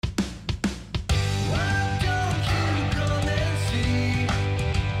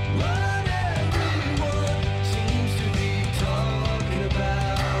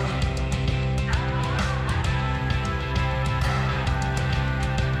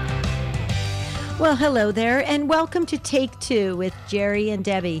Well, hello there, and welcome to Take Two with Jerry and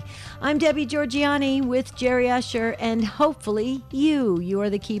Debbie. I'm Debbie Georgiani with Jerry Usher, and hopefully you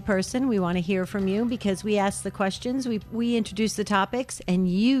are the key person. We want to hear from you because we ask the questions, we introduce the topics, and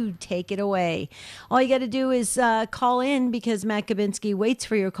you take it away. All you got to do is call in because Matt Kabinski waits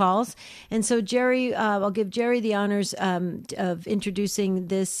for your calls. And so, Jerry, I'll give Jerry the honors of introducing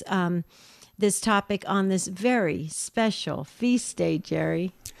this topic on this very special feast day,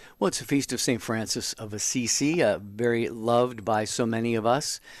 Jerry. Well, it's a feast of St. Francis of Assisi, very loved by so many of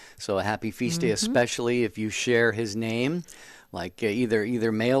us. So a happy feast day, especially if you share his name, like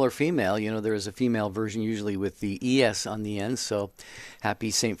either male or female. You know, there is a female version usually with the ES on the end. So happy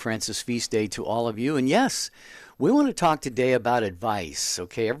St. Francis feast day to all of you. And yes, we want to talk today about advice,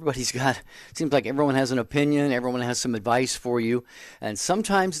 okay? It seems like everyone has an opinion, everyone has some advice for you, and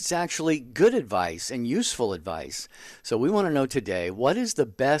sometimes it's actually good advice and useful advice. So we want to know today, what is the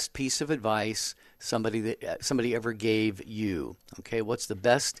best piece of advice somebody ever gave you? Okay, what's the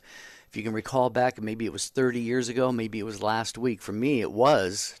best? If you can recall back, maybe it was 30 years ago, maybe it was last week. For me, it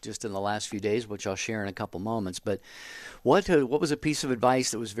was just in the last few days, which I'll share in a couple moments. But what was a piece of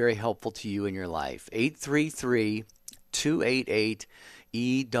advice that was very helpful to you in your life? 833-288-EWTN,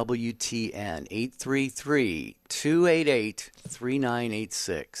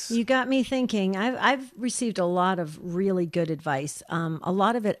 833-288-3986. You got me thinking. I've received a lot of really good advice. A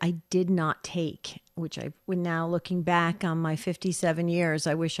lot of it I did not take, which now looking back on my 57 years,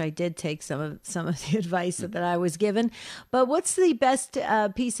 I wish I did take some of the advice that I was given. But what's the best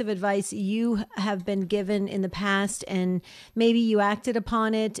piece of advice you have been given in the past, and maybe you acted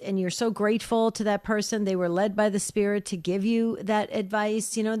upon it, and you're so grateful to that person? They were led by the Spirit to give you that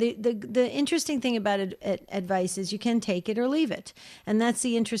advice. You know, the interesting thing about advice is you can take it or leave it, and that's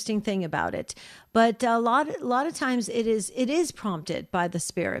the interesting thing about it. But a lot of times it is prompted by the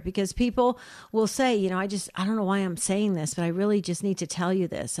Spirit, because people will say, you know, I don't know why I'm saying this, but I really just need to tell you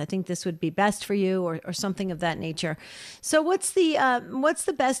this. I think this would be best for you, or something of that nature. So what's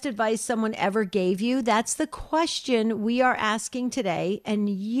the best advice someone ever gave you? That's the question we are asking today, and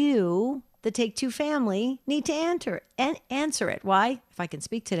you, the Take Two family, need to answer it. Why? If I can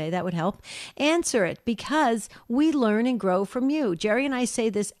speak today, that would help. Answer it, because we learn and grow from you. Jerry and I say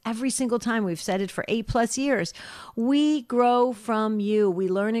this every single time. We've said it for 8+ years. We grow from you. We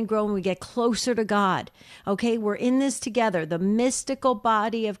learn and grow, and we get closer to God. Okay, we're in this together, the mystical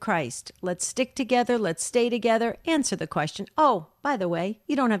body of Christ. Let's stick together. Let's stay together. Answer the question. Oh, by the way,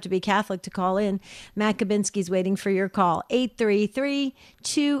 you don't have to be Catholic to call in. Matt Kabinski's waiting for your call.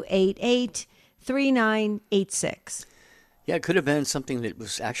 833-288-3986. Yeah, it could have been something that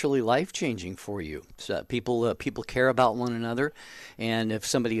was actually life-changing for you. So people care about one another, and if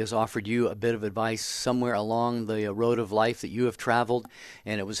somebody has offered you a bit of advice somewhere along the road of life that you have traveled,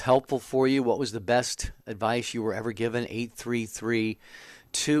 and it was helpful for you, what was the best advice you were ever given?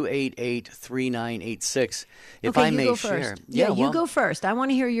 833-288-3986. If okay, I may go share. First. Yeah, you go first. I want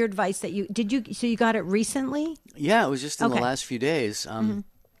to hear your advice so you got it recently? Yeah, it was just in the last few days.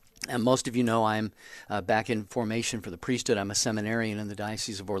 And most of you know I'm back in formation for the priesthood. I'm a seminarian in the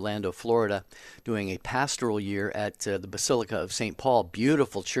Diocese of Orlando, Florida, doing a pastoral year at the Basilica of St. Paul.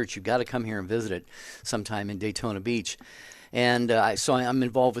 Beautiful church. You've got to come here and visit it sometime in Daytona Beach. And so I'm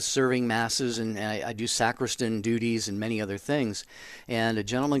involved with serving masses, and I do sacristan duties and many other things. And a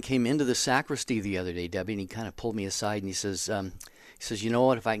gentleman came into the sacristy the other day, Debbie, and he kind of pulled me aside, and he says, you know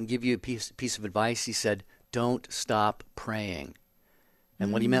what, if I can give you a piece of advice, he said, don't stop praying.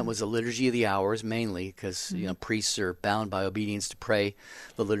 And what he meant was the Liturgy of the Hours, mainly, because priests are bound by obedience to pray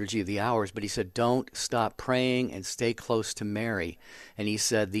the Liturgy of the Hours. But he said, don't stop praying and stay close to Mary. And he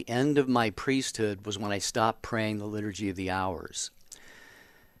said, the end of my priesthood was when I stopped praying the Liturgy of the Hours.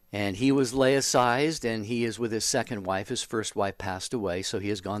 And he was laicized, and he is with his second wife. His first wife passed away, so he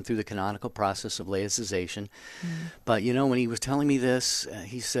has gone through the canonical process of laicization. But, you know, when he was telling me this,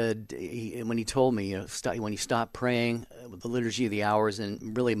 he said, when he told me, when he stopped praying the Liturgy of the Hours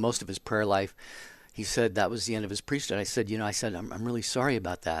and really most of his prayer life, he said that was the end of his priesthood. I said, I'm really sorry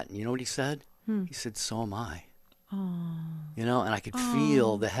about that. And you know what he said? He said, so am I. Oh. You know, and I could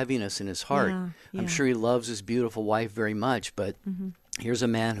feel the heaviness in his heart. Yeah. I'm sure he loves his beautiful wife very much, but here's a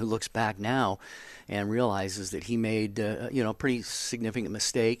man who looks back now and realizes that he made a pretty significant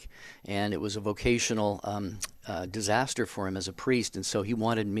mistake, and it was a vocational disaster for him as a priest. And so he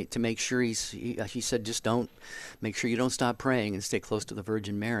wanted me to make sure he said, just make sure you don't stop praying and stay close to the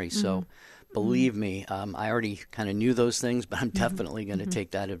Virgin Mary. So believe me, I already kind of knew those things, but I'm definitely going to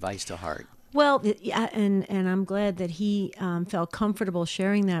take that advice to heart. Well, yeah, and I'm glad that he felt comfortable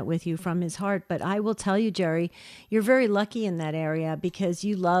sharing that with you from his heart. But I will tell you, Jerry, you're very lucky in that area because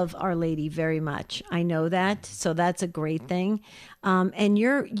you love Our Lady very much. I know that, so that's a great thing. And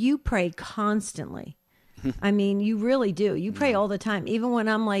you pray constantly. I mean, you really do. You pray all the time. Even when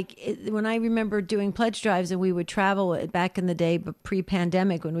when I remember doing pledge drives and we would travel back in the day, but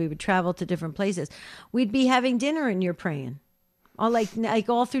pre-pandemic, when we would travel to different places, we'd be having dinner and you're praying. All like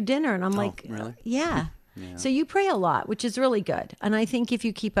all through dinner, and I'm like, really? Yeah. So you pray a lot, which is really good. And I think if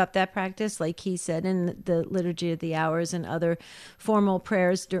you keep up that practice, like he said in the Liturgy of the Hours and other formal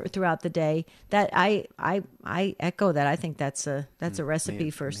prayers throughout the day, that I echo that. I think that's a recipe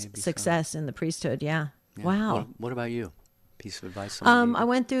for success in the priesthood. Yeah. Wow. What about you? Piece of advice? I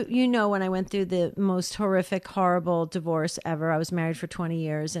went through, when I went through the most horrific, horrible divorce ever. I was married for 20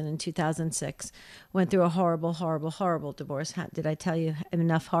 years, and in 2006, went through a horrible, horrible, horrible divorce. Did I tell you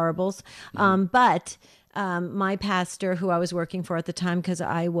enough horribles? But my pastor, who I was working for at the time, because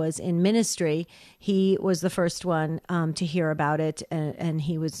I was in ministry, he was the first one to hear about it, and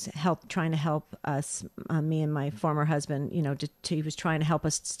he was trying to help us, me and my former husband. He was trying to help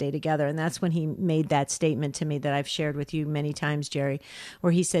us stay together, and that's when he made that statement to me that I've shared with you many times, Jerry,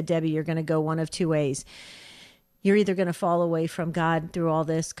 where he said, "Debbie, you're going to go one of two ways. You're either going to fall away from God through all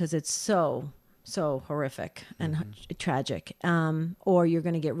this because it's so horrific and tragic, or you're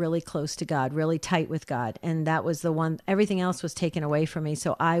going to get really close to God, really tight with God." And that was the one. Everything else was taken away from me,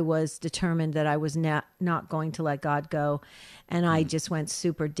 so I was determined that I was not going to let God go, and I just went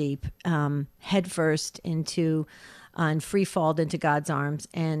super deep, head first into and free falled into God's arms.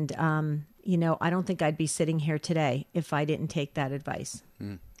 And I don't think I'd be sitting here today if I didn't take that advice.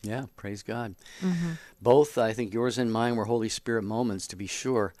 Yeah, praise God. Both, I think yours and mine were Holy Spirit moments, to be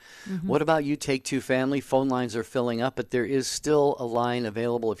sure. What about you, Take Two family? Phone lines are filling up, but there is still a line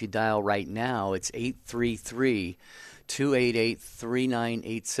available if you dial right now. It's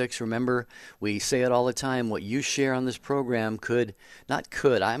 833-288-3986. Remember, we say it all the time, what you share on this program I'm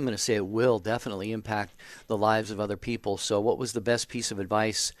going to say it will definitely impact the lives of other people. So what was the best piece of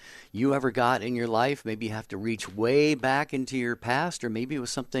advice you ever got in your life? Maybe you have to reach way back into your past, or maybe it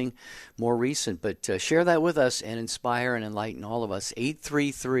was something more recent. But share that with us and inspire and enlighten all of us.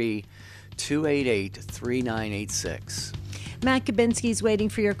 833-288-3986. Matt Kabinski's waiting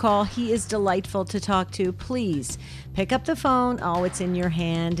for your call. He is delightful to talk to. Please pick up the phone. Oh, it's in your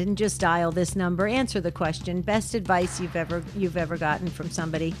hand, and just dial this number. Answer the question. Best advice you've ever gotten from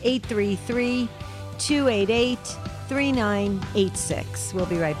somebody. 833-288-3986. We'll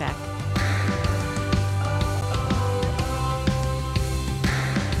be right back.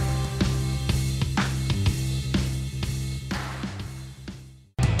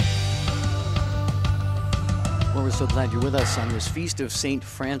 Well, we're so glad you're with us on this feast of St.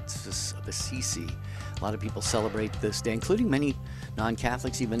 Francis of Assisi. A lot of people celebrate this day, including many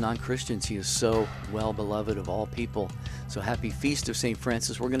non-Catholics, even non-Christians. He is so well beloved of all people. So happy feast of St.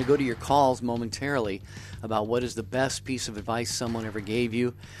 Francis. We're going to go to your calls momentarily about what is the best piece of advice someone ever gave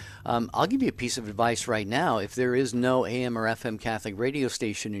you. I'll give you a piece of advice right now. If there is no AM or FM Catholic radio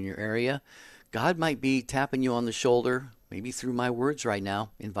station in your area, God might be tapping you on the shoulder, maybe through my words right now,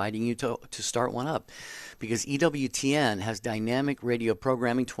 inviting you to start one up. Because EWTN has dynamic radio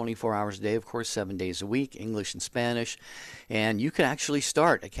programming 24 hours a day, of course, 7 days a week, English and Spanish. And you can actually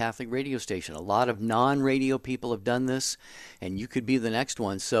start a Catholic radio station. A lot of non-radio people have done this, and you could be the next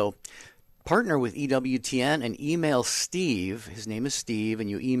one. So partner with EWTN and email Steve. His name is Steve, and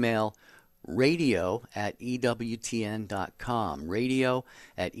you email radio@ewtn.com,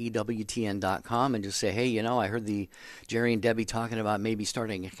 radio@ewtn.com, and just say, hey, I heard the Jerry and Debbie talking about maybe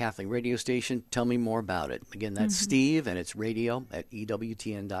starting a Catholic radio station. Tell me more about it. Again, that's Steve, and it's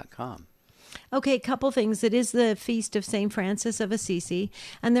radio@ewtn.com. Okay, couple things. It is the feast of St. Francis of Assisi,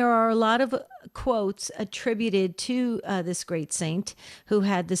 and there are a lot of quotes attributed to this great saint who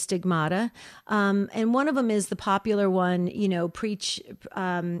had the stigmata. And one of them is the popular one, preach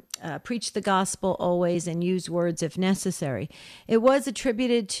the gospel always and use words if necessary. It was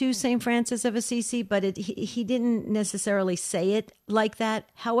attributed to St. Francis of Assisi, but he didn't necessarily say it like that.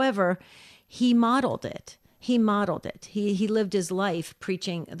 However, he modeled it. He lived his life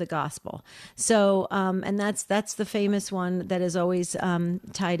preaching the gospel. So, and that's the famous one that is always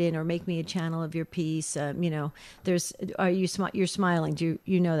tied in, or make me a channel of your peace. You're smiling. Do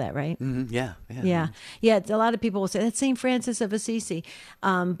you know that, right? Mm-hmm. Yeah. A lot of people will say that's St. Francis of Assisi.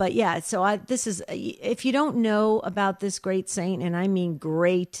 But yeah, so this is, if you don't know about this great saint, and I mean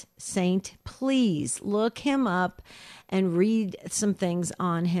great saint, please look him up and read some things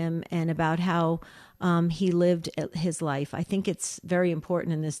on him and about how he lived his life. I think it's very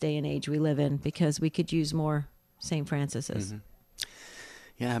important in this day and age we live in, because we could use more St. Francis's. Mm-hmm.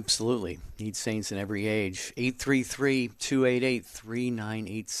 Yeah, absolutely. Need saints in every age.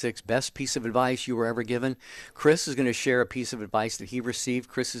 833-288-3986. Best piece of advice you were ever given. Chris is going to share a piece of advice that he received.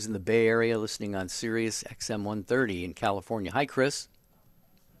 Chris is in the Bay Area listening on Sirius XM 130 in California. Hi, Chris.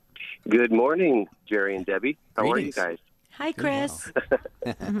 Good morning, Jerry and Debbie. How Greetings. are you guys? Hi, Chris.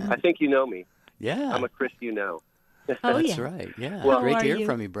 I think you know me. Yeah. I'm a Chris you know. Oh, That's yeah. right. Yeah. Well, Great How to are hear you?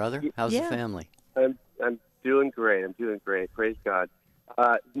 from you, brother. How's the Yeah. family? I'm doing great. I'm doing great. Praise God.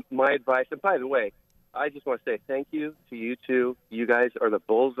 My advice, and by the way, I just want to say thank you to you two. You guys are the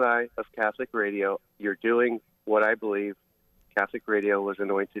bullseye of Catholic radio. You're doing what I believe Catholic radio was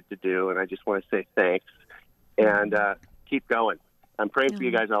anointed to do, and I just want to say thanks. And keep going. I'm praying for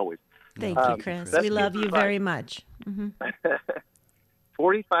you guys always. Thank you, Chris. that's We love you advice. very much. Mm-hmm.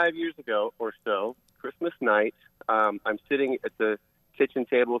 45 years ago or so, Christmas night, I'm sitting at the kitchen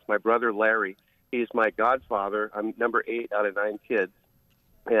table with my brother Larry. He's my godfather. I'm number 8 out of 9 kids.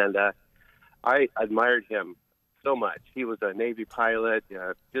 And I admired him so much. He was a Navy pilot. He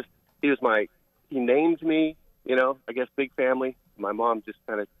named me, I guess big family. My mom just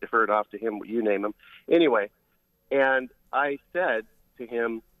kind of deferred off to him, you name him. Anyway, and I said to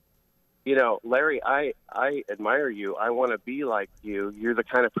him, Larry, I admire you. I want to be like you. You're the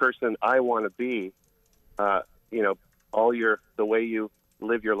kind of person I want to be. The way you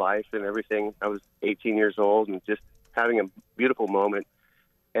live your life and everything. I was 18 years old and just having a beautiful moment.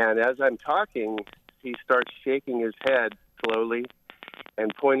 And as I'm talking, he starts shaking his head slowly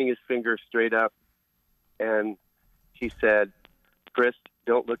and pointing his finger straight up. And he said, Chris,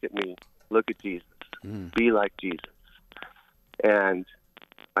 don't look at me. Look at Jesus. Be like Jesus. And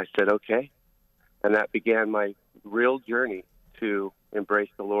I said, okay. And that began my real journey to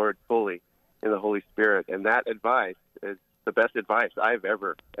embrace the Lord fully in the Holy Spirit. And that advice is the best advice I've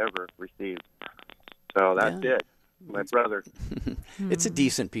ever received. So that's it. My brother. It's a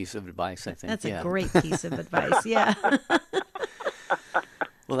decent piece of advice, I think. That's a great piece of advice. Yeah.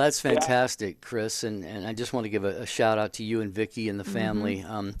 Well, that's fantastic, Chris, and I just want to give a shout out to you and Vicki and the family.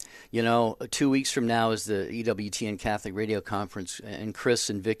 2 weeks from now is the EWTN Catholic Radio Conference, and Chris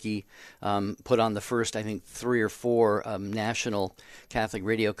and Vicki put on the first, I think, 3 or 4 national Catholic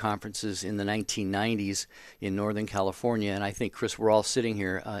radio conferences in the 1990s in Northern California. And I think, Chris, we're all sitting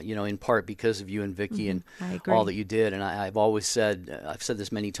here, in part because of you and Vicki and all that you did. And I've always said, I've said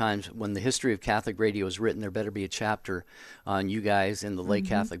this many times, when the history of Catholic radio is written, there better be a chapter on you guys and the Lake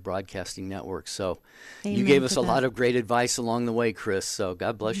Catholic Broadcasting Network. So you gave us a lot of great advice along the way, Chris. So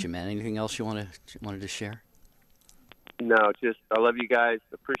God bless you, man. Anything else you wanted to share? No, just I love you guys.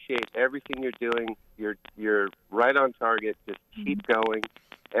 Appreciate everything you're doing. You're right on target. Just keep going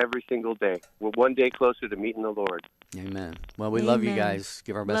every single day. We're one day closer to meeting the Lord. Amen. Well, we love you guys.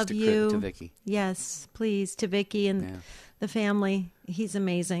 Give our best to Vicki. Yes, please, to Vicki and the family. He's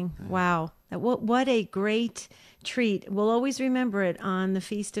amazing. Wow. What a great treat. We'll always remember it on the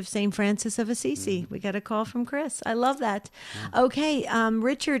feast of St. Francis of Assisi. We got a call from Chris. I love that. Okay,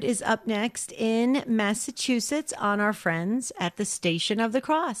 Richard is up next in Massachusetts on our friends at the Station of the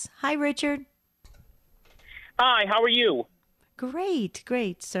Cross. Hi, Richard. Hi, how are you? Great,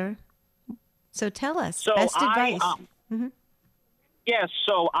 sir. So tell us, best advice. Yes,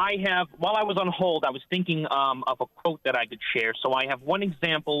 so I have, while I was on hold, I was thinking of a quote that I could share. So I have one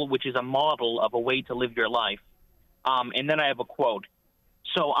example, which is a model of a way to live your life. And then I have a quote.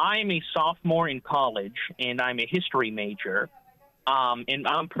 So I'm a sophomore in college, and I'm a history major. And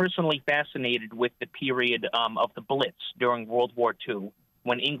I'm personally fascinated with the period of the Blitz during World War II,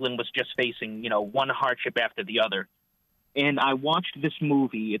 when England was just facing, one hardship after the other. And I watched this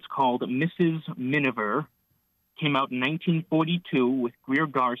movie. It's called Mrs. Miniver. Came out in 1942 with Greer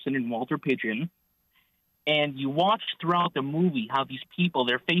Garson and Walter Pidgeon. And you watch throughout the movie how these people,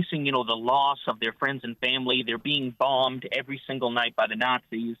 they're facing, the loss of their friends and family. They're being bombed every single night by the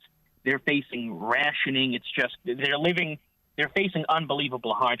Nazis. They're facing rationing. It's just, they're facing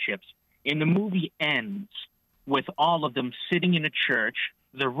unbelievable hardships. And the movie ends with all of them sitting in a church.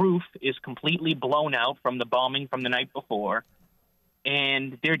 The roof is completely blown out from the bombing from the night before.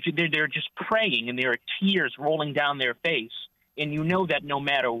 And they're just praying, and there are tears rolling down their face. And you know that no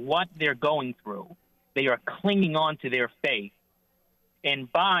matter what they're going through, they are clinging on to their faith.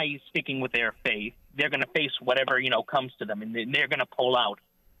 And by sticking with their faith, they're going to face whatever, comes to them, and they're going to pull out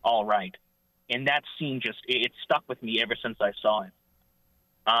all right. And that scene it stuck with me ever since I saw it.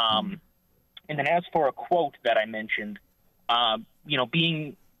 And then as for a quote that I mentioned,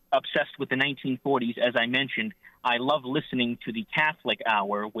 being obsessed with the 1940s, as I mentioned, I love listening to the Catholic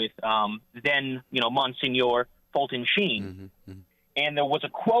Hour with then, Monsignor Fulton Sheen. Mm-hmm. And there was a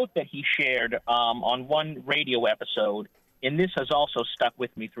quote that he shared on one radio episode, and this has also stuck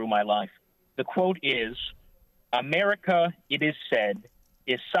with me through my life. The quote is, "America, it is said,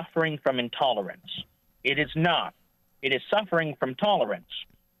 is suffering from intolerance. It is not. It is suffering from tolerance.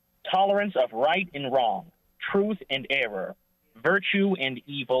 Tolerance of right and wrong, truth and error, virtue and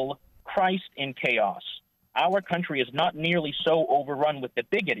evil, Christ and chaos. Our country is not nearly so overrun with the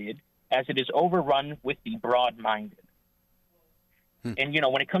bigoted as it is overrun with the broad-minded." And,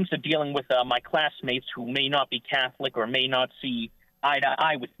 when it comes to dealing with my classmates who may not be Catholic or may not see eye to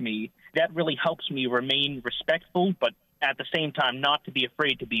eye with me, that really helps me remain respectful, but at the same time not to be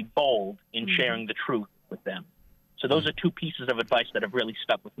afraid to be bold in sharing the truth with them. So those are two pieces of advice that have really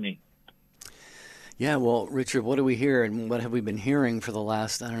stuck with me. Yeah, well, Richard, what do we hear and what have we been hearing for the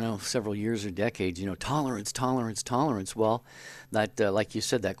last, several years or decades? Tolerance, tolerance, tolerance. Well, that, like you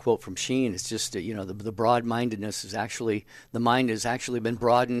said, that quote from Sheen, it's just, the broad-mindedness is actually, the mind has actually been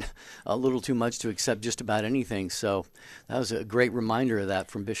broadened a little too much to accept just about anything. So that was a great reminder of that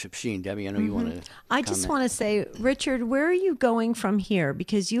from Bishop Sheen. Debbie, I know you want to I just want to say, Richard, where are you going from here?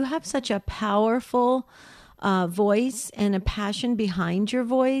 Because you have such a powerful voice and a passion behind your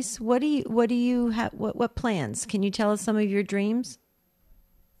voice. What do you have? What plans? Can you tell us some of your dreams?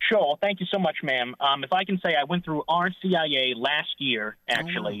 Sure. Well, thank you so much, ma'am. If I can say, I went through RCIA last year,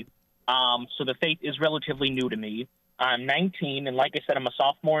 actually. Oh. So the faith is relatively new to me. I'm 19, and like I said, I'm a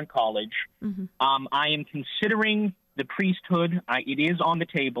sophomore in college. Mm-hmm. I am considering the priesthood. It is on the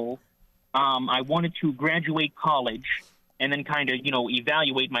table. I wanted to graduate college and then kind of,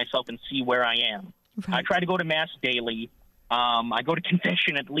 evaluate myself and see where I am. Right. I try to go to Mass daily. I go to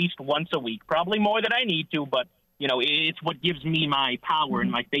confession at least once a week, probably more than I need to, but, it's what gives me my power and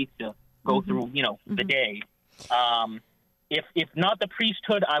my faith to go through, the day. If not the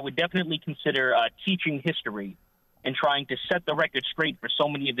priesthood, I would definitely consider teaching history and trying to set the record straight for so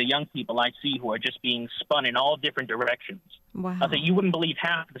many of the young people I see who are just being spun in all different directions. Wow. You wouldn't believe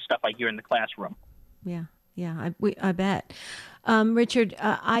half the stuff I hear in the classroom. Yeah. Yeah, I bet. Richard,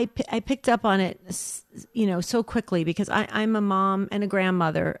 I picked up on it, so quickly because I'm a mom and a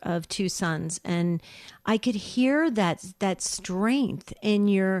grandmother of two sons, and I could hear that strength in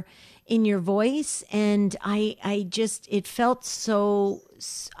your voice, and it felt so.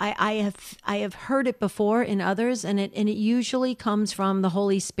 I have heard it before in others, and it usually comes from the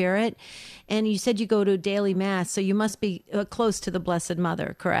Holy Spirit. And you said you go to daily Mass, so you must be close to the Blessed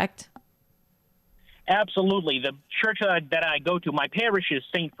Mother, correct? Absolutely. The church that I go to, my parish is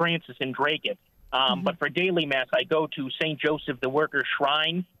St. Francis in Dracut. But for daily Mass, I go to St. Joseph the Worker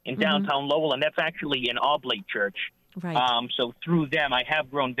Shrine in downtown Lowell, and that's actually an Oblate church. Right. So through them, I have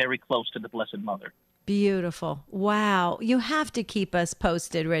grown very close to the Blessed Mother. Beautiful. Wow. You have to keep us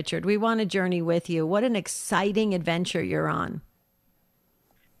posted, Richard. We want to journey with you. What an exciting adventure you're on.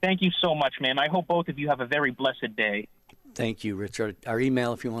 Thank you so much, ma'am. I hope both of you have a very blessed day. Thank you, Richard. Our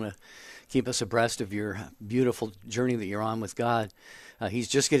email, if you want to keep us abreast of your beautiful journey that you're on with God. He's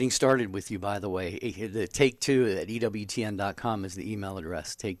just getting started with you, by the way. The take2@ewtn.com is the email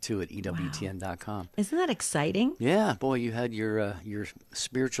address, take2@ewtn.com. Wow. Isn't that exciting? Yeah, boy, you had your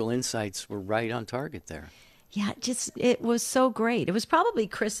spiritual insights were right on target there. Yeah, it was so great. It was probably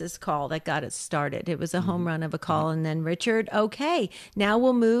Chris's call that got it started. It was a home run of a call. And then Richard, okay, now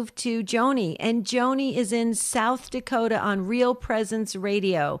we'll move to Joni. And Joni is in South Dakota on Real Presence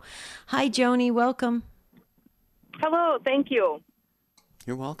Radio. Hi, Joni. Welcome. Hello. Thank you.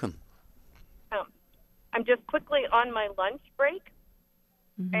 You're welcome. I'm just quickly on my lunch break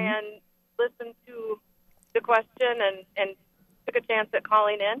and listened to the question and took a chance at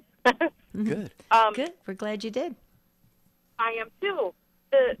calling in. Good. Good. We're glad you did. I am too.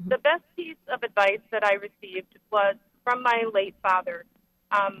 The best piece of advice that I received was from my late father.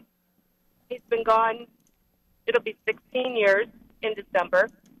 He's been gone, it'll be 16 years in December.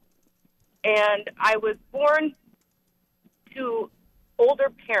 And I was born to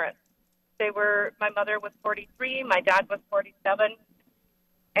older parents. My mother was 43, my dad was 47.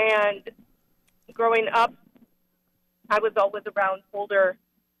 And growing up, I was always around older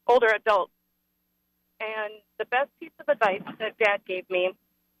adults. And the best piece of advice that Dad gave me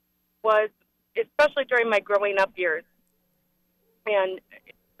was, especially during my growing up years, and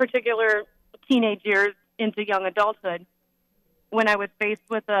particular teenage years into young adulthood, when I was faced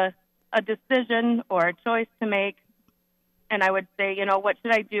with a decision or a choice to make, and I would say, what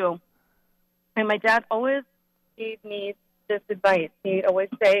should I do? And my dad always gave me this advice. He'd always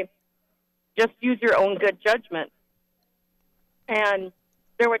say, just use your own good judgment. And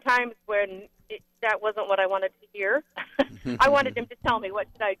there were times when that wasn't what I wanted to hear. I wanted him to tell me what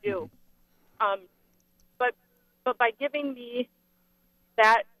should I do. But by giving me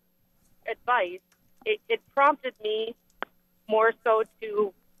that advice, it prompted me more so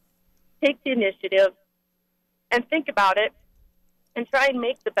to take the initiative and think about it and try and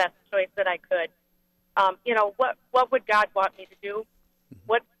make the best choice that I could. What would God want me to do?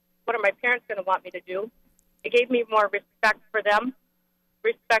 What are my parents going to want me to do? It gave me more respect for them,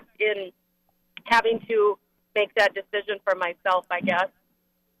 respect in having to make that decision for myself, I guess.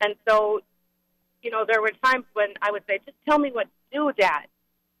 And so, there were times when I would say, just tell me what to do, Dad.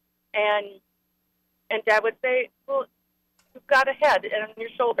 And Dad would say, well, you've got a head and on your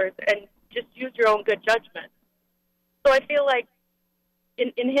shoulders, and just use your own good judgment. So I feel like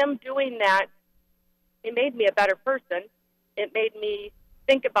in him doing that, it made me a better person. It made me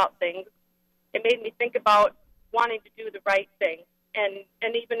think about things. It made me think about wanting to do the right thing. And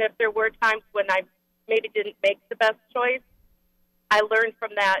even if there were times when I maybe didn't make the best choice, I learned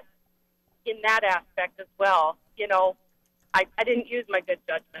from that in that aspect as well. I didn't use my good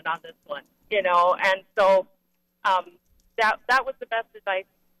judgment on this one, and so that was the best advice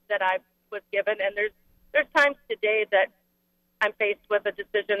that I was given. And there's times today that I'm faced with a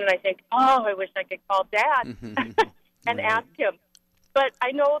decision and I think, oh, I wish I could call Dad and ask him. But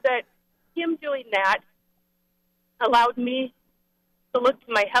I know that him doing that allowed me to look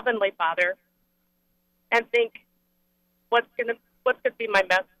to my Heavenly Father and think, what's going to be my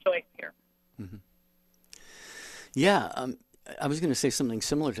best choice here? Mm-hmm. Yeah, I was going to say something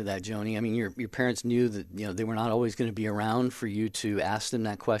similar to that, Joni. I mean, your parents knew that they were not always going to be around for you to ask them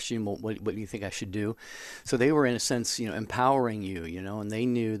that question. What do you think I should do? So they were, in a sense, empowering you. And they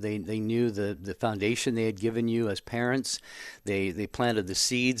knew the foundation they had given you as parents. They planted the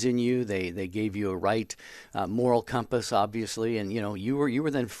seeds in you. They gave you a right moral compass, obviously, and you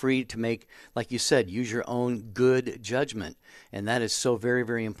were then free to make, like you said, use your own good judgment. And that is so very,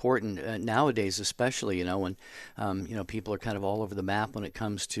 very important nowadays, especially, when, people are kind of all over the map when it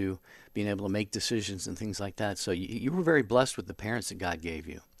comes to being able to make decisions and things like that. So you were very blessed with the parents that God gave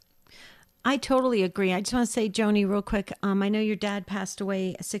you. I totally agree. I just want to say, Joni, real quick, I know your dad passed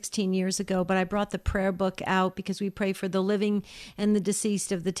away 16 years ago, but I brought the prayer book out because we pray for the living and the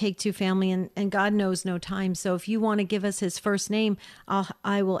deceased of the Take Two family, and God knows no time. So if you want to give us his first name,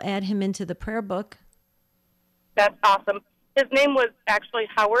 I will add him into the prayer book. That's awesome. His name was actually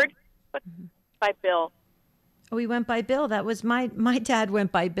Howard, but by Bill. Oh, he went by Bill. That was my dad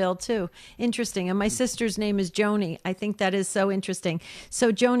went by Bill too. Interesting. And my sister's name is Joni. I think that is so interesting.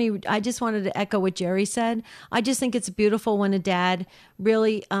 So Joni, I just wanted to echo what Jerry said. I just think it's beautiful when a dad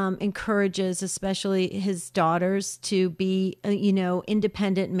really encourages, especially his daughters, to be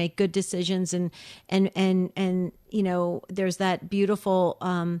independent and make good decisions, and there's that beautiful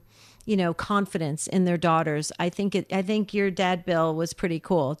confidence in their daughters. I think your dad, Bill, was pretty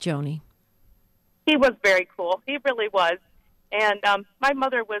cool, Joni. He was very cool. He really was. And my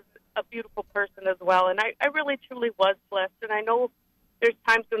mother was a beautiful person as well. And I really, truly was blessed. And I know there's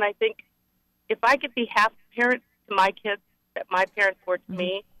times when I think if I could be half parent to my kids that my parents were to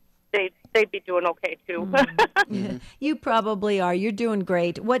me, they'd be doing okay too. Yeah. You probably are. You're doing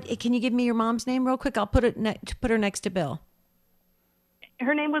great. What? Can you give me your mom's name real quick? I'll put her next to Bill.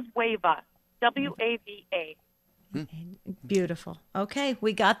 Her name was Wava, W-A-V-A. Beautiful. Okay,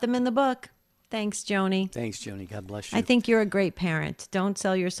 we got them in the book. Thanks, Joni. Thanks, Joni. God bless you. I think you're a great parent. Don't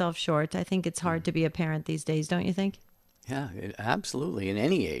sell yourself short. I think it's hard to be a parent these days, don't you think? Yeah, absolutely. In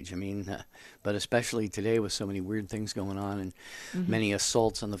any age. I mean, but especially today with so many weird things going on and many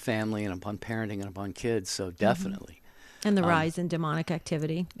assaults on the family and upon parenting and upon kids. So definitely. And the rise in demonic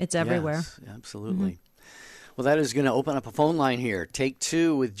activity. It's everywhere. Yes, absolutely. Well, that is going to open up a phone line here. Take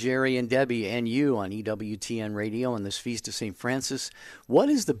two with Jerry and Debbie and you on EWTN Radio on this Feast of St. Francis. What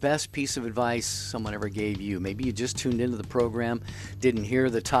is the best piece of advice someone ever gave you? Maybe you just tuned into the program, didn't hear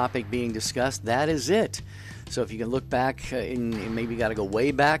the topic being discussed. That is it. So if you can look back, and maybe you got to go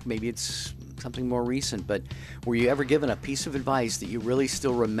way back, maybe it's something more recent, but were you ever given a piece of advice that you really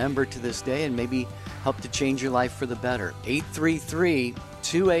still remember to this day and maybe helped to change your life for the better?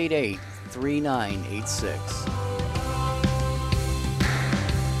 833-288-3986.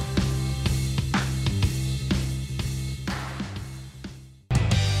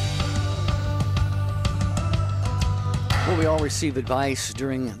 Well, we all receive advice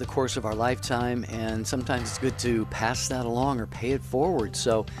during the course of our lifetime, and sometimes it's good to pass that along or pay it forward.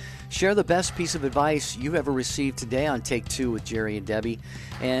 So share the best piece of advice you ever received today on Take Two with Jerry and Debbie.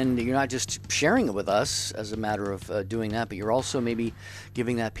 And you're not just sharing it with us as a matter of doing that, but you're also maybe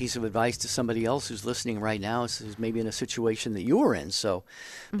giving that piece of advice to somebody else who's listening right now, who's maybe in a situation that you were in. So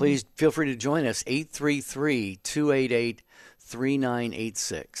please feel free to join us,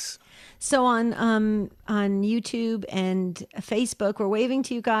 833-288-3986. So on YouTube and Facebook, we're waving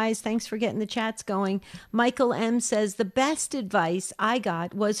to you guys. Thanks for getting the chats going. Michael M. says, the best advice I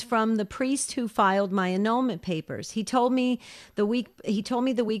got was from the priest who filed my annulment papers. He told me the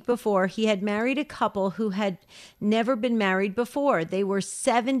week before he had married a couple who had never been married before. They were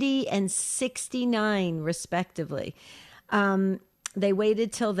 70 and 69, respectively. They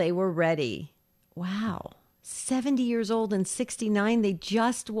waited till they were ready. Wow. 70 years old and 69. They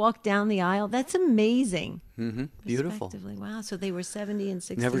just walked down the aisle. That's amazing. Beautiful. Wow. So they were 70 and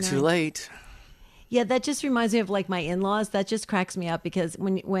 69. Never too late. Yeah, that just reminds me of like my in-laws. That just cracks me up because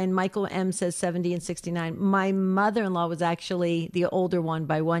when Michael M. says 70 and 69, my mother-in-law was actually the older one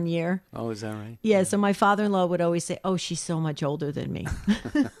by 1 year. Oh, is that right? Yeah. So my father-in-law would always say, oh, she's so much older than me.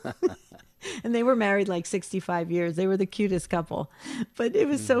 And they were married like 65 years. They were the cutest couple. But it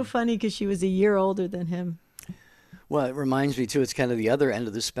was so funny because she was a year older than him. Well, it reminds me, too, it's kind of the other end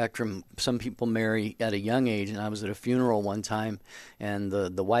of the spectrum. Some people marry at a young age, and I was at a funeral one time, and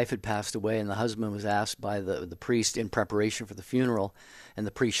the wife had passed away, and the husband was asked by the priest in preparation for the funeral, and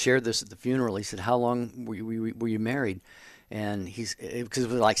the priest shared this at the funeral. He said, how long were you married? And because it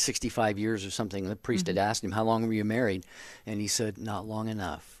was like 65 years or something, the priest had asked him, how long were you married? And he said, not long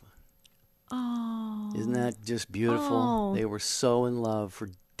enough. Oh. Isn't that just beautiful? Oh. They were so in love for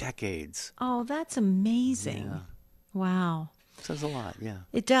decades. Oh, that's amazing. Yeah. Wow. Says a lot, yeah.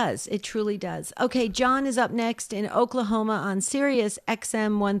 It does. It truly does. Okay, John is up next in Oklahoma on Sirius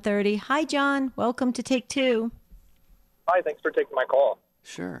XM 130. Hi, John. Welcome to Take Two. Hi, thanks for taking my call.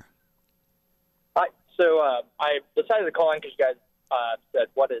 Sure. Hi. So I decided to call in because you guys said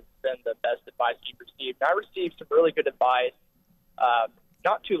what has been the best advice you've received. And I received some really good advice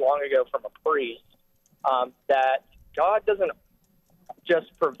not too long ago from a priest that God doesn't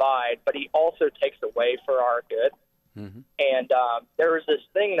just provide, but he also takes away for our good. And there was this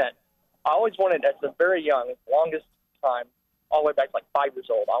thing that I always wanted as a very young, longest time, all the way back to like 5 years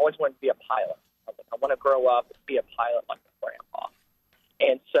old. I always wanted to be a pilot. I was like, I want to grow up and be a pilot like my grandpa.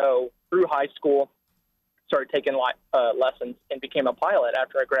 And so through high school, started taking lessons and became a pilot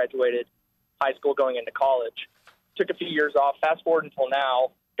after I graduated high school going into college. Took a few years off, fast forward until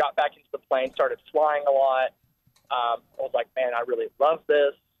now, got back into the plane, started flying a lot. I was like, man, I really love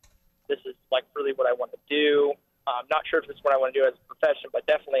this. This is like really what I want to do. I'm not sure if this is what I want to do as a profession, but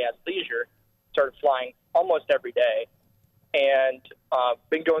definitely as leisure. Started flying almost every day. And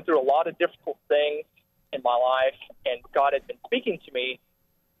been going through a lot of difficult things in my life. And God had been speaking to me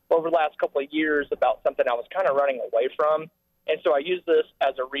over the last couple of years about something I was kind of running away from. And so I used this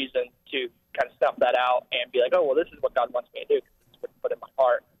as a reason to kind of snuff that out and be like, oh, well, this is what God wants me to do because this is what he put in my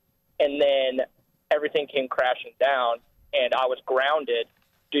heart. And then everything came crashing down, and I was grounded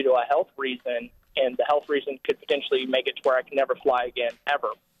due to a health reason, and the health reason could potentially make it to where I can never fly again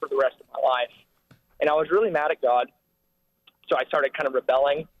ever for the rest of my life. And I was really mad at God, so I started kind of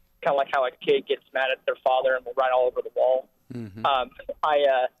rebelling, kind of like how a kid gets mad at their father and will write all over the wall.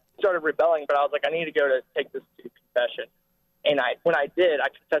 I started rebelling, but I was like, I need to go to take this to confession. And when I did, I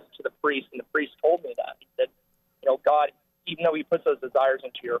confessed to the priest, and the priest told me that. He said, God, even though he puts those desires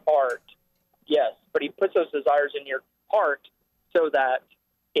into your heart, yes, but he puts those desires in your heart so that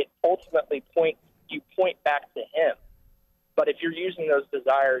it ultimately point back to him. But if you're using those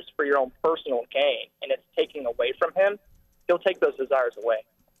desires for your own personal gain and it's taking away from him, he'll take those desires away.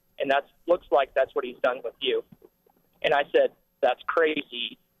 And looks like that's what he's done with you. And I said, that's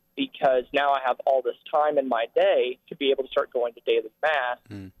crazy, because now I have all this time in my day to be able to start going to daily mass.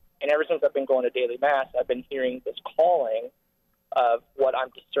 And ever since I've been going to daily mass, I've been hearing this calling of what I'm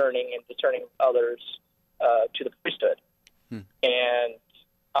discerning others to the priesthood. And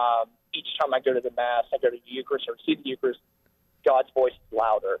each time I go to the mass, I go to the Eucharist or receive the Eucharist, God's voice is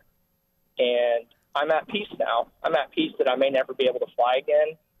louder. And I'm at peace now. I'm at peace that I may never be able to fly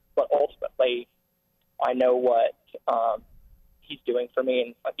again, but ultimately I know what he's doing for me,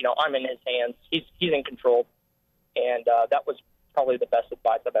 and I'm in his hands. He's in control, and that was probably the best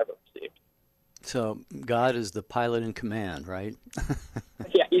advice I've ever received. So God is the pilot in command, right?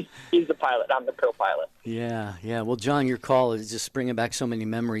 Yeah, he's the pilot. I'm the co-pilot. Yeah, yeah. Well, John, your call is just bringing back so many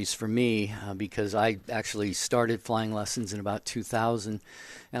memories for me because I actually started flying lessons in about 2000,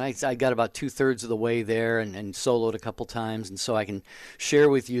 and I got about 2/3 of the way there and soloed a couple times, and so I can share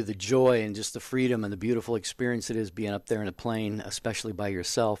with you the joy and just the freedom and the beautiful experience it is being up there in a plane, especially by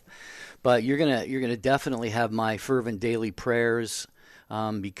yourself. But you're gonna definitely have my fervent daily prayers.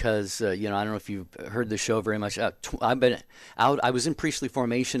 Because I don't know if you've heard the show very much. I've been out. I was in priestly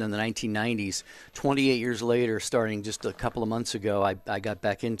formation in the 1990s. 28 years later, starting just a couple of months ago, I got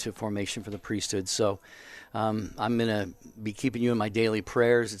back into formation for the priesthood. So I'm going to be keeping you in my daily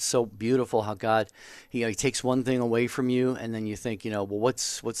prayers. It's so beautiful how God, He takes one thing away from you, and then you think, well,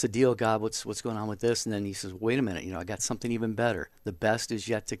 what's the deal, God? What's going on with this? And then He says, wait a minute, I got something even better. The best is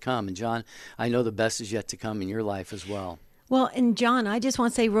yet to come. And John, I know the best is yet to come in your life as well. Well, and John, I just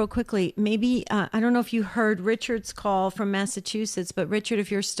want to say real quickly, maybe, I don't know if you heard Richard's call from Massachusetts, but Richard, if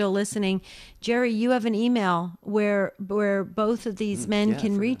you're still listening, Jerry, you have an email where both of these men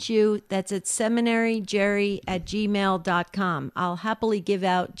can reach you. That's at seminaryjerry@gmail.com. I'll happily give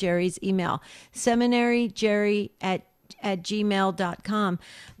out Jerry's email, seminaryjerry@gmail.com.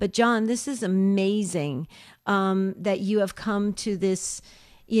 But John, this is amazing that you have come to this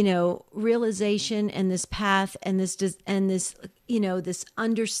realization and this path and this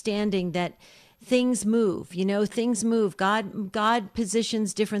understanding that things move, things move. God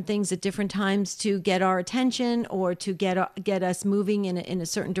positions different things at different times to get our attention or to get us moving in a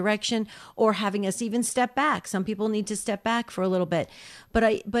certain direction or having us even step back. Some people need to step back for a little bit, but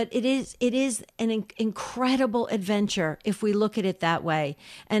it is an incredible adventure if we look at it that way.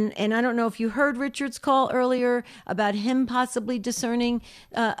 And I don't know if you heard Richard's call earlier about him possibly discerning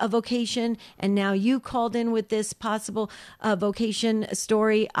a vocation, and now you called in with this possible vocation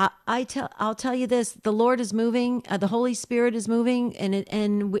story. I'll tell you this: the Lord is moving, the Holy Spirit is moving,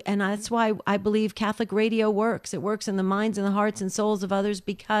 and that's why I believe Catholic radio works. It works in the minds and the hearts and souls of others,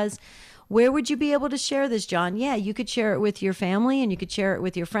 because where would you be able to share this, John? Yeah, you could share it with your family and you could share it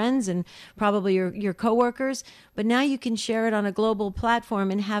with your friends and probably your coworkers, but now you can share it on a global platform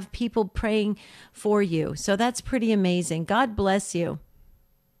and have people praying for you. So that's pretty amazing. God bless you.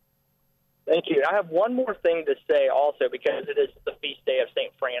 Thank you. I have one more thing to say also, because it is the feast day of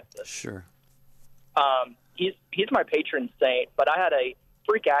St. Francis. Sure. He's my patron saint, but I had a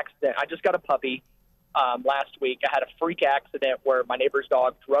freak accident. I just got a puppy last week. I had a freak accident where my neighbor's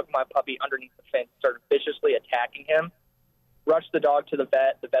dog drugged my puppy underneath the fence, started viciously attacking him, rushed the dog to the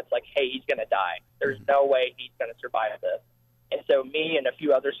vet. The vet's like, hey, he's going to die. There's no way he's going to survive this. And so me and a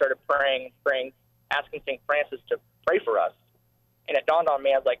few others started praying, asking St. Francis to pray for us. And it dawned on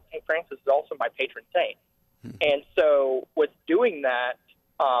me, I was like, St. Francis is also my patron saint. And so with doing that,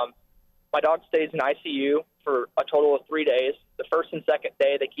 my dog stays in ICU for a total of 3 days. The first and second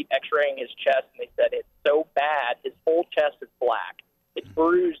day, they keep x-raying his chest, and they said it's so bad. His whole chest is black. It's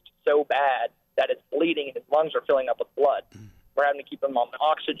bruised so bad that it's bleeding, and his lungs are filling up with blood. We're having to keep him on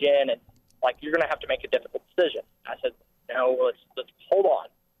oxygen, and, you're going to have to make a difficult decision. I said, no, let's hold on.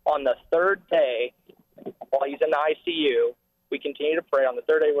 On the third day, while he's in the ICU, we continue to pray. On the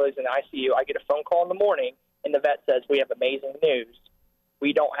third day while he's in the ICU, I get a phone call in the morning, and the vet says, we have amazing news.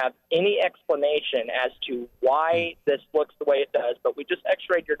 We don't have any explanation as to why this looks the way it does, but we just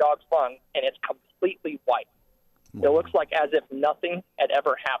x-rayed your dog's lung, and it's completely white. It looks like as if nothing had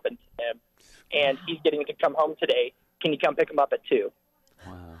ever happened to him, and he's getting to come home today. Can you come pick him up at 2?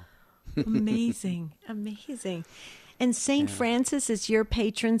 Wow. Amazing. And St. Francis is your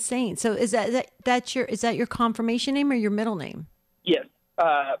patron saint. So is that your confirmation name or your middle name? Yes,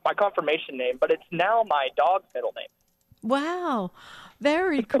 my confirmation name, but it's now my dog's middle name. Wow.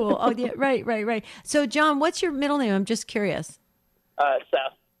 Very cool. Oh, yeah, right. So, John, what's your middle name? I'm just curious.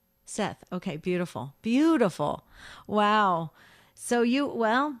 Seth. Okay, beautiful. Wow. So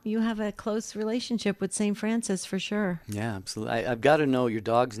you have a close relationship with St. Francis for sure. Yeah, absolutely. I've got to know your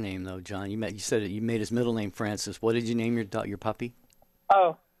dog's name, though, John. You said you made his middle name Francis. What did you name your puppy?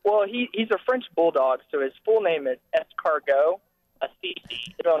 Oh, well, he's a French bulldog, so his full name is Escargot.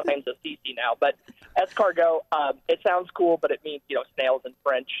 His middle name's Assisi now, but Escargot, it sounds cool, but it means, snails in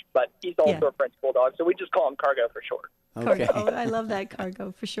French, but he's also a French bulldog, so we just call him Cargo for short. Okay. Cargo. I love that,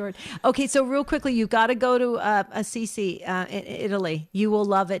 Cargo for short. Okay, so real quickly, you got to go to Assisi, Italy. You will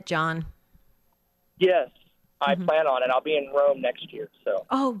love it, John. Yes, I plan on it. I'll be in Rome next year. So.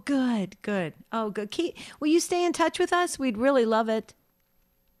 Oh, good. Oh, good. Will you stay in touch with us? We'd really love it.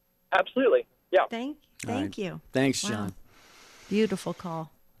 Absolutely. Yeah. Thank right. you. Thanks, Wow. John. Beautiful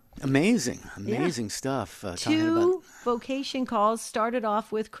call. Amazing stuff. Talking about 2 vocation calls started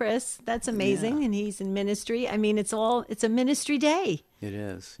off with Chris. That's amazing. And he's in ministry. I mean, it's a ministry day. it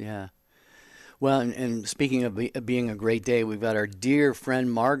is, yeah. Well, and speaking of being a great day, we've got our dear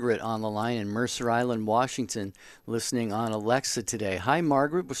friend Margaret on the line in Mercer Island, Washington, listening on Alexa today. Hi,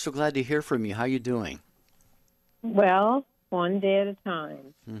 Margaret. We're so glad to hear from you. How you doing? Well, one day at a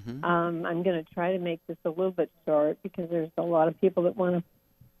time. I'm going to try to make this a little bit short because there's a lot of people that want to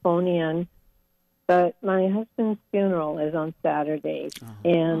phone in. But my husband's funeral is on Saturday.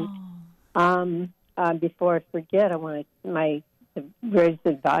 And before I forget, I want the greatest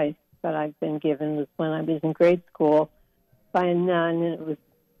advice that I've been given was when I was in grade school by a nun, and it was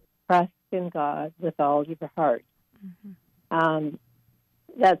trust in God with all your heart.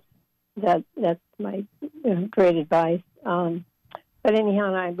 That's my great advice. But anyhow,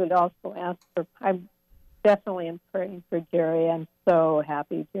 and I would also ask for, I definitely am praying for Jerry. I'm so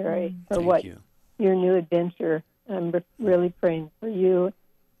happy, Jerry, for Thank you. your new adventure. I'm really praying for you.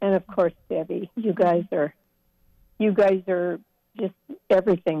 And of course, Debbie, you guys are just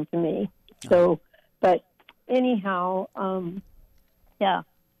everything to me. So, but anyhow, I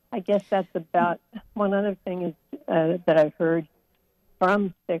guess that's about, one other thing is that I've heard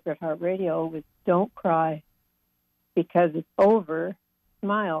from Sacred Heart Radio was don't cry because it's over,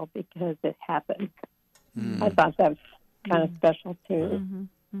 smile because it happened. I thought that was kind of special too.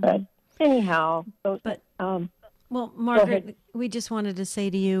 But anyhow, Well, Margaret, we just wanted to say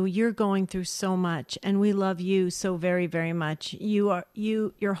to you, you're going through so much, and we love you so very, very much.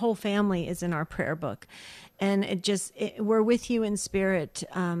 Your whole family is in our prayer book, and we're with you in spirit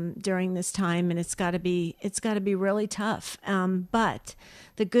during this time, and it's got to be really tough. But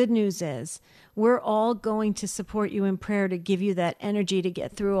the good news is, we're all going to support you in prayer to give you that energy to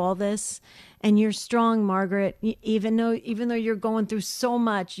get through all this. And you're strong, Margaret. Even though you're going through so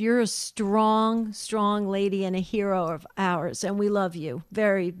much, you're a strong, strong lady and a hero of ours. And we love you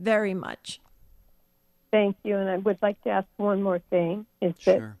very, very much. Thank you. And I would like to ask one more thing, is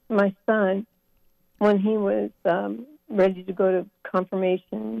that my son, when he was ready to go to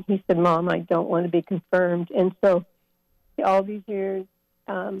confirmation, he said, Mom, I don't want to be confirmed. And so all these years,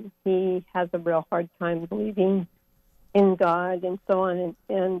 he has a real hard time believing in God and so on.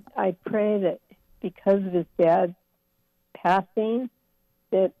 And I pray that because of his dad's passing,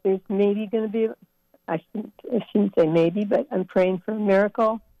 that there's maybe going to be, I shouldn't say maybe, but I'm praying for a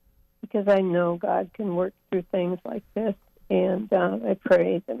miracle because I know God can work through things like this. And I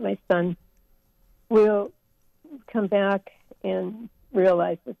pray that my son will come back and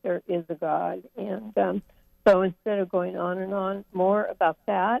realize that there is a God. And so instead of going on and on more about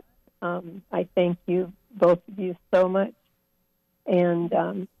that, I thank you, both of you, so much. And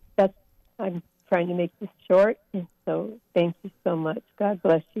I'm trying to make this short. And so thank you so much. God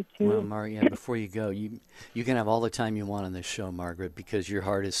bless you, too. Well, Margaret, before you go, you can have all the time you want on this show, Margaret, because your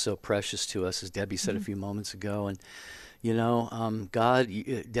heart is so precious to us, as Debbie said a few moments ago. And you know, God,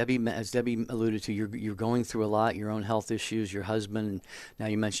 Debbie, as Debbie alluded to, you're going through a lot, your own health issues, your husband, and now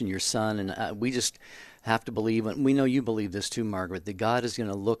you mentioned your son, and we just have to believe, and we know you believe this too, Margaret, that God is going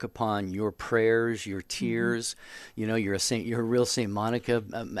to look upon your prayers, your tears. You know, you're a real Saint Monica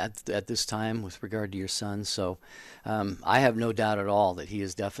at this time with regard to your son. So I have no doubt at all that he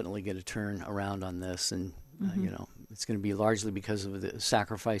is definitely going to turn around on this, and you know, it's going to be largely because of the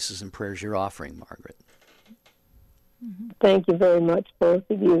sacrifices and prayers you're offering, Margaret. Thank you very much, both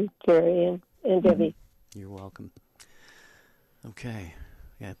of you, Terry and Debbie. You're welcome. Okay.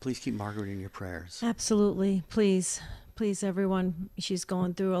 Yeah, please keep Margaret in your prayers. Absolutely. Please, everyone. She's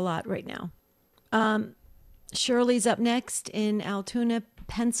going through a lot right now. Shirley's up next in Altoona,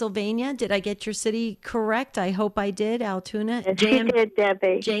 Pennsylvania. Did I get your city correct? I hope I did. Altoona. Yes, you did,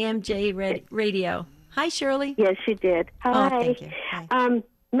 Debbie. JMJ Radio. Hi, Shirley. Yes, you did. Hi. Oh, thank you. Hi.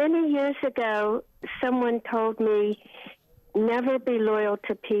 Many years ago, someone told me, never be loyal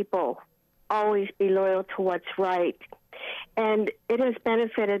to people. Always be loyal to what's right. And it has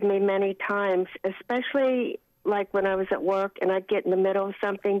benefited me many times, especially like when I was at work and I'd get in the middle of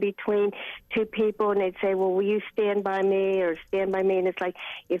something between two people and they'd say, well, will you stand by me or stand by me? And it's like,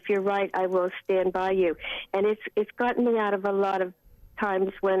 if you're right, I will stand by you. And it's gotten me out of a lot of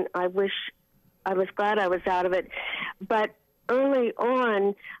times when I wish I was glad I was out of it. But early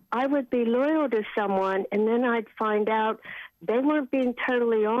on, I would be loyal to someone, and then I'd find out they weren't being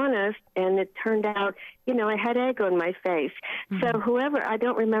totally honest, and it turned out, you know, I had egg on my face. So whoever, I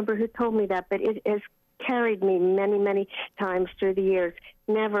don't remember who told me that, but it has carried me many, many times through the years.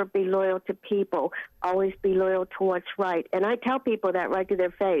 Never be loyal to people. Always be loyal to what's right. And I tell people that right to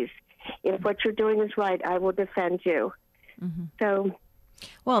their face. If what you're doing is right, I will defend you. So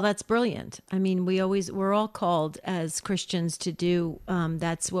Well, that's brilliant. I mean, we're all called as Christians to do,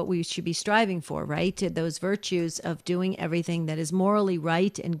 that's what we should be striving for, right? Those virtues of doing everything that is morally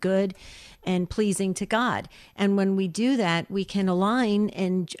right and good and pleasing to God. And when we do that, we can align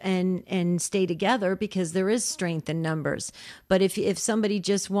and stay together because there is strength in numbers. But if somebody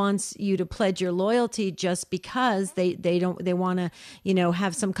just wants you to pledge your loyalty just because they want to,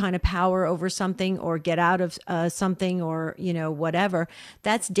 have some kind of power over something or get out of something or, whatever,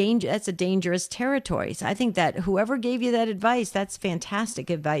 that's a dangerous territory. So I think that whoever gave you that advice, that's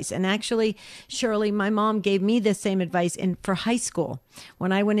fantastic advice. And actually, Shirley, my mom gave me the same advice for high school.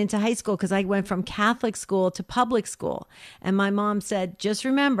 When I went into high school, because I went from Catholic school to public school. And my mom said, just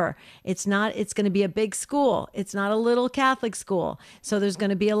remember, it's going to be a big school. It's not a little Catholic school. So there's going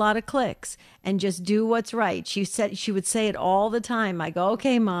to be a lot of cliques, and just do what's right. She would say it all the time. I go,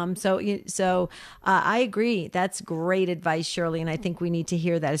 okay, Mom. So I agree. That's great advice, Shirley. And I think we need to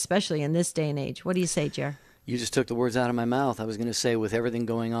hear that, especially in this day and age. What do you say, Jer? You just took the words out of my mouth. I was going to say, with everything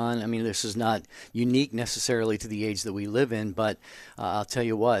going on, I mean, this is not unique necessarily to the age that we live in, but I'll tell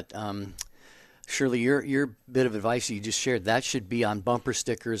you what, Shirley, your bit of advice you just shared, that should be on bumper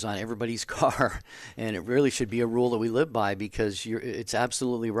stickers on everybody's car, and it really should be a rule that we live by, because it's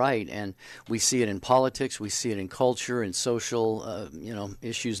absolutely right. And we see it in politics, we see it in culture and social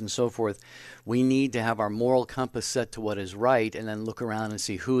issues and so forth. We need to have our moral compass set to what is right, and then look around and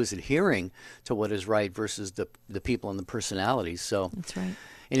see who is adhering to what is right versus the people and the personalities. So that's right.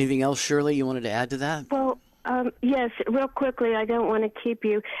 Anything else, Shirley, you wanted to add to that? Well, yes, real quickly, I don't want to keep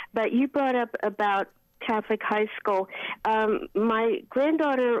you, but you brought up about Catholic high school. My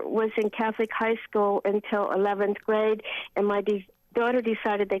granddaughter was in Catholic high school until 11th grade, and my daughter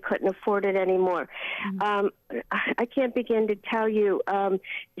decided they couldn't afford it anymore. Mm-hmm. I can't begin to tell you.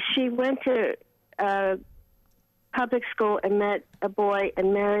 She went to public school and met a boy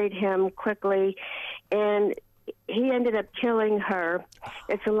and married him quickly, and he ended up killing her.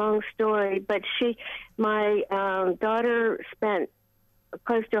 It's a long story, but my daughter spent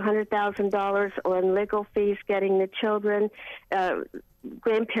close to $100,000 on legal fees getting the children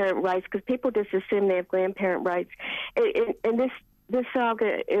grandparent rights, because people just assume they have grandparent rights. And this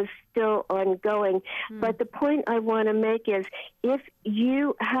saga is still ongoing. But the point I want to make is, if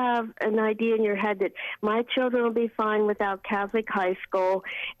you have an idea in your head that my children will be fine without Catholic high school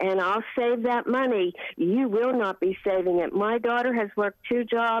and I'll save that money, you will not be saving it. My daughter has worked 2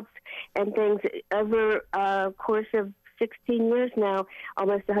 jobs and things over a course of 16 years now,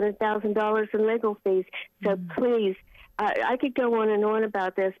 almost $100,000 in legal fees. So please, I could go on and on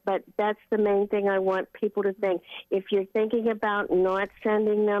about this, but that's the main thing I want people to think. If you're thinking about not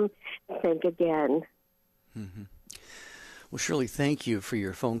sending them, think again. Mm-hmm. Well, Shirley, thank you for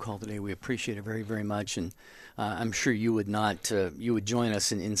your phone call today. We appreciate it very, very much. And I'm sure you would not, you would join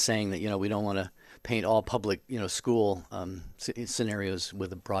us in saying that, we don't want to paint all public, school scenarios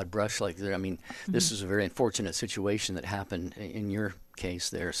with a broad brush like that. I mean, this is a very unfortunate situation that happened in your case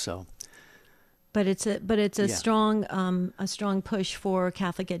there. So. But it's a strong push for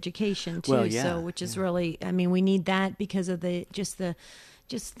Catholic education too. Well, yeah, so which is really, I mean, we need that because of the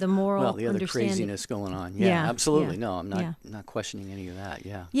moral the other understanding. craziness going on. Yeah, absolutely. Yeah. No, I'm not questioning any of that.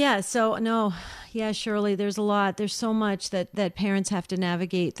 Yeah. Yeah. So no, yeah, Shirley, there's a lot. There's so much that parents have to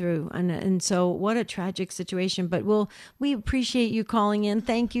navigate through, and so what a tragic situation. But we appreciate you calling in.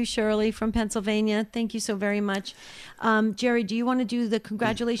 Thank you, Shirley from Pennsylvania. Thank you so very much. Jerry, do you want to do the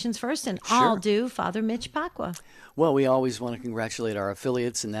congratulations first? And Sure. I'll do Father Mitch Pacwa. Well, we always want to congratulate our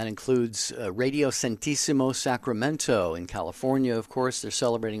affiliates, and that includes Radio Santissimo Sacramento in California, of course. They're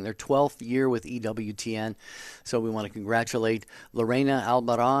celebrating their 12th year with EWTN. So we want to congratulate Lorena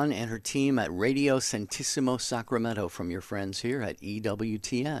Albaran and her team at Radio Santissimo Sacramento from your friends here at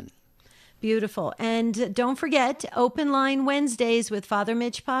EWTN. Beautiful. And don't forget, Open Line Wednesdays with Father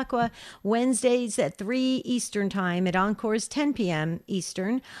Mitch Pacwa, Wednesdays at 3 Eastern Time at Encore's 10 p.m.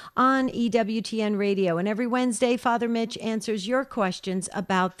 Eastern on EWTN Radio. And every Wednesday, Father Mitch answers your questions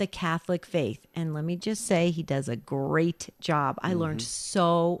about the Catholic faith. And let me just say, he does a great job. I learned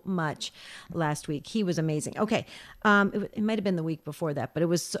so much last week. He was amazing. Okay. It might have been the week before that, but it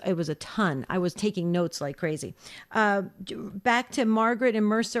was a ton. I was taking notes like crazy. Back to Margaret in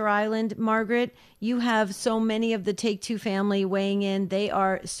Mercer Island. Margaret, you have so many of the Take Two family weighing in. They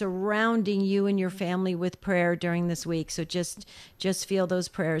are surrounding you and your family with prayer during this week. So just feel those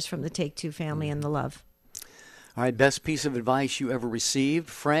prayers from the Take Two family and the love. All right, best piece of advice you ever received.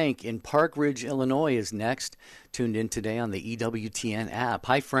 Frank in Park Ridge, Illinois is next, tuned in today on the EWTN app.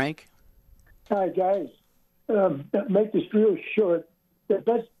 Hi, Frank. Hi, guys. Make this real short. The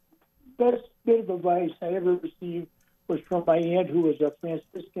best bit of advice I ever received was from my aunt, who was a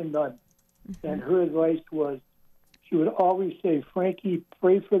Franciscan nun. And her advice was, she would always say, Frankie,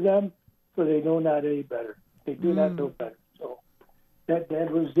 pray for them, for they know not any better. They do not know better. So that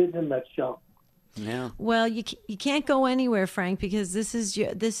was it in a nutshell. Yeah. Well, you can't go anywhere, Frank, because this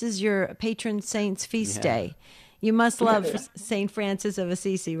is your patron saint's feast day. You must love Saint Francis of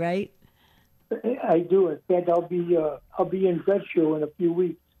Assisi, right? I do. In fact, I'll be in Greccio in a few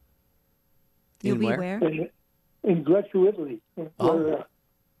weeks. You'll be where? In Greccio, Italy, where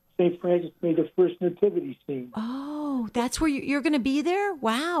St. Francis made the first nativity scene. Oh, that's where you're going to be there?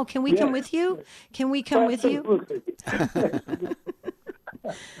 Wow. Can we come with you? Can we come with you?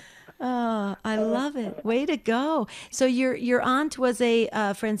 Oh, I love it. Way to go. So your aunt was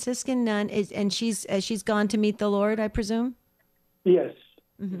a Franciscan nun, and she's gone to meet the Lord, I presume? Yes.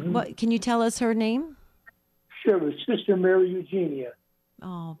 Mm-hmm. What, can you tell us her name? Sure. It was Sister Mary Eugenia.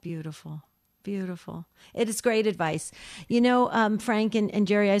 Oh, beautiful. Beautiful. It is great advice. You know, Frank and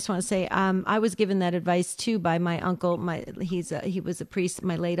Jerry, I just want to say, I was given that advice too by my uncle. He was a priest,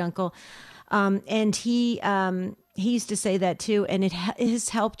 my late uncle. And he used to say that too. And it has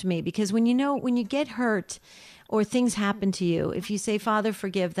helped me, because when you get hurt or things happen to you, if you say, Father,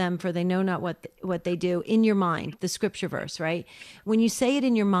 forgive them, for they know not what they do, in your mind, the scripture verse, right? When you say it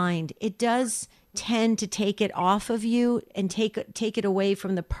in your mind, it does tend to take it off of you and take it away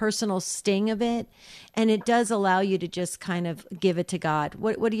from the personal sting of it. And it does allow you to just kind of give it to God.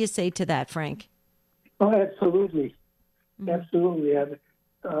 What do you say to that, Frank? Oh, absolutely. Absolutely.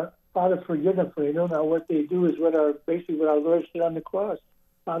 Father, forgive them, for they know not what they do, is basically what our Lord said on the cross.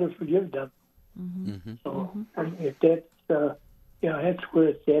 Father, forgive them. So I mean, if that's where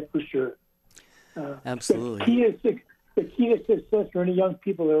it's at for sure. Absolutely. The key to success for any young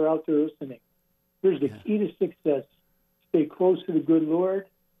people that are out there listening. Here's the key to success. Stay close to the good Lord.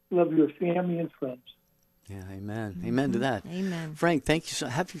 Love your family and friends. Yeah, amen. Amen to that. Amen. Frank, thank you so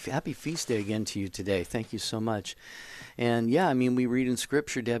happy feast day again to you today. Thank you so much. And yeah, I mean, we read in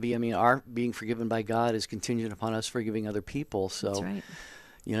Scripture, Debbie, I mean, our being forgiven by God is contingent upon us forgiving other people. So, that's right.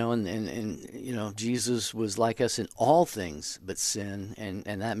 You know, and you know, Jesus was like us in all things but sin,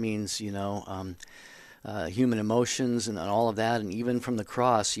 and that means, you know, human emotions and all of that, and even from the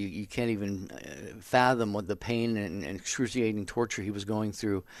cross, you can't even fathom what the pain and excruciating torture he was going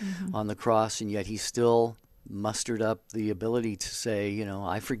through on the cross, and yet he still mustered up the ability to say, you know,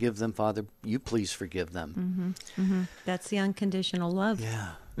 I forgive them, Father, you please forgive them. That's the unconditional love.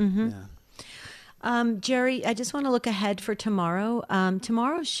 Yeah. Yeah. Jerry, I just want to look ahead for tomorrow.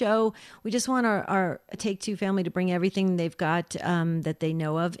 Tomorrow's show, we just want our Take Two family to bring everything they've got that they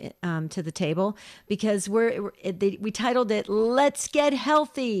know of to the table, because we titled it "Let's Get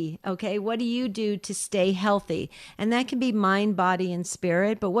Healthy." Okay, what do you do to stay healthy? And that can be mind, body, and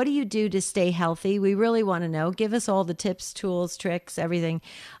spirit. But what do you do to stay healthy? We really want to know. Give us all the tips, tools, tricks, everything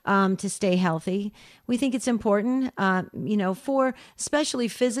to stay healthy. We think it's important, you know, for especially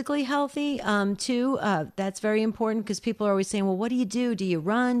physically healthy too. That's very important, because people are always saying, well, what do you do? Do you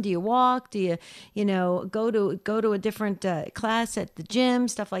run? Do you walk? Do you know, go to a different class at the gym,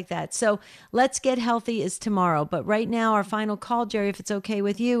 stuff like that. So Let's Get Healthy is tomorrow. But right now, our final call, Jerry, if it's okay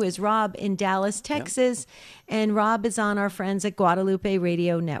with you, is Rob in Dallas, Texas. Yep. And Rob is on our friends at Guadalupe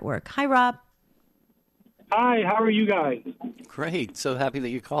Radio Network. Hi, Rob. Hi, how are you guys? Great. So happy that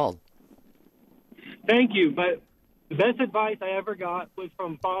you called. Thank you. But the best advice I ever got was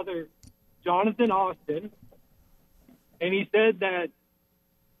from Father Jonathan Austin. And he said that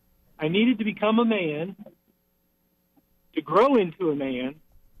I needed to become a man, to grow into a man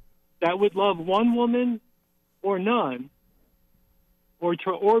that would love one woman or none,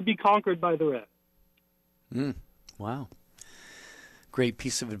 or be conquered by the rest. Wow. Great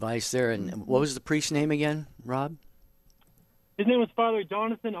piece of advice there. And what was the priest's name again, Rob? His name was Father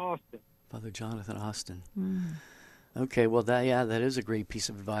Jonathan Austin. Father Jonathan Austin. Okay, well, that is a great piece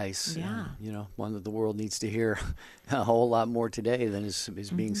of advice. Yeah. You know, one that the world needs to hear a whole lot more today than is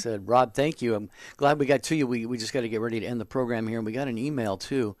being said. Rob, thank you. I'm glad we got to you. We just got to get ready to end the program here. And we got an email,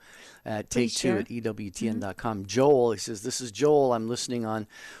 too, at take2@ewtn.com. Joel, he says, this is Joel. I'm listening on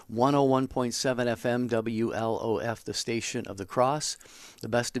 101.7 FM WLOF, the station of the cross. The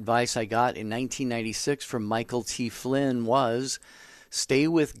best advice I got in 1996 from Michael T. Flynn was, stay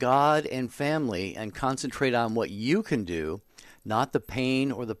with God and family and concentrate on what you can do, not the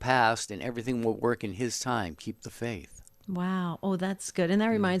pain or the past, and everything will work in His time. Keep the faith. Wow. Oh, that's good. And that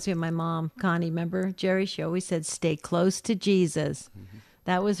reminds me of my mom, Connie. Remember, Jerry, she always said, stay close to Jesus.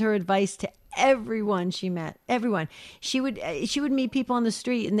 That was her advice to everyone she met. Everyone. She would meet people on the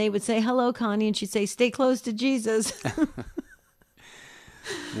street and they would say, hello, Connie. And she'd say, stay close to Jesus.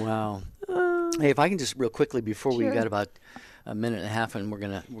 Wow. Hey, if I can just real quickly before Sure. we got about a minute and a half, and we're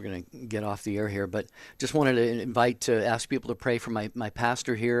gonna get off the air here, but just wanted to ask people to pray for my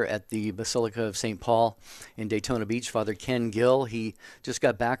pastor here at the Basilica of St. Paul in Daytona Beach, Father Ken Gill. He just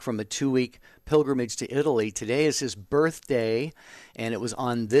got back from a 2-week pilgrimage to Italy. Today is his birthday, and it was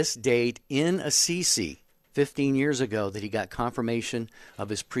on this date in Assisi 15 years ago that he got confirmation of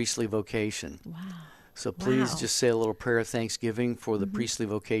his priestly vocation. Wow. So please Wow. just say a little prayer of thanksgiving for the priestly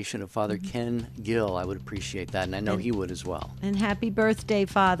vocation of Father Ken Gill. I would appreciate that, and I know he would as well. And happy birthday,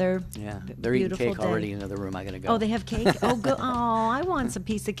 Father. Yeah, they're eating Beautiful cake day. already in the other room. I got to go. Oh, they have cake? Oh, go. Oh, I want some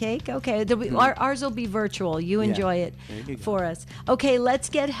piece of cake. Okay. Ours will be virtual. You enjoy it There you go. for us. Okay, let's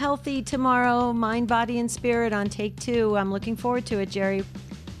get healthy tomorrow. Mind, body, and spirit on take 2. I'm looking forward to it, Jerry.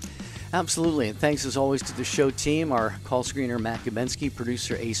 Absolutely, and thanks as always to the show team, our call screener Matt Gabensky,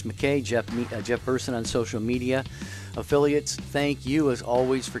 producer Ace McKay, Jeff Burson on social media, affiliates. Thank you as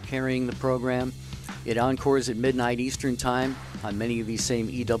always for carrying the program. It encores at midnight Eastern Time on many of these same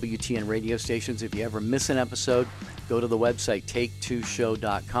EWTN radio stations. If you ever miss an episode, go to the website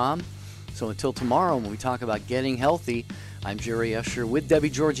take2show.com. So until tomorrow when we talk about getting healthy, I'm Jerry Usher with Debbie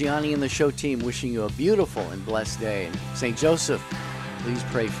Georgiani and the show team wishing you a beautiful and blessed day. And St. Joseph, please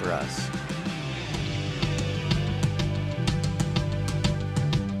pray for us.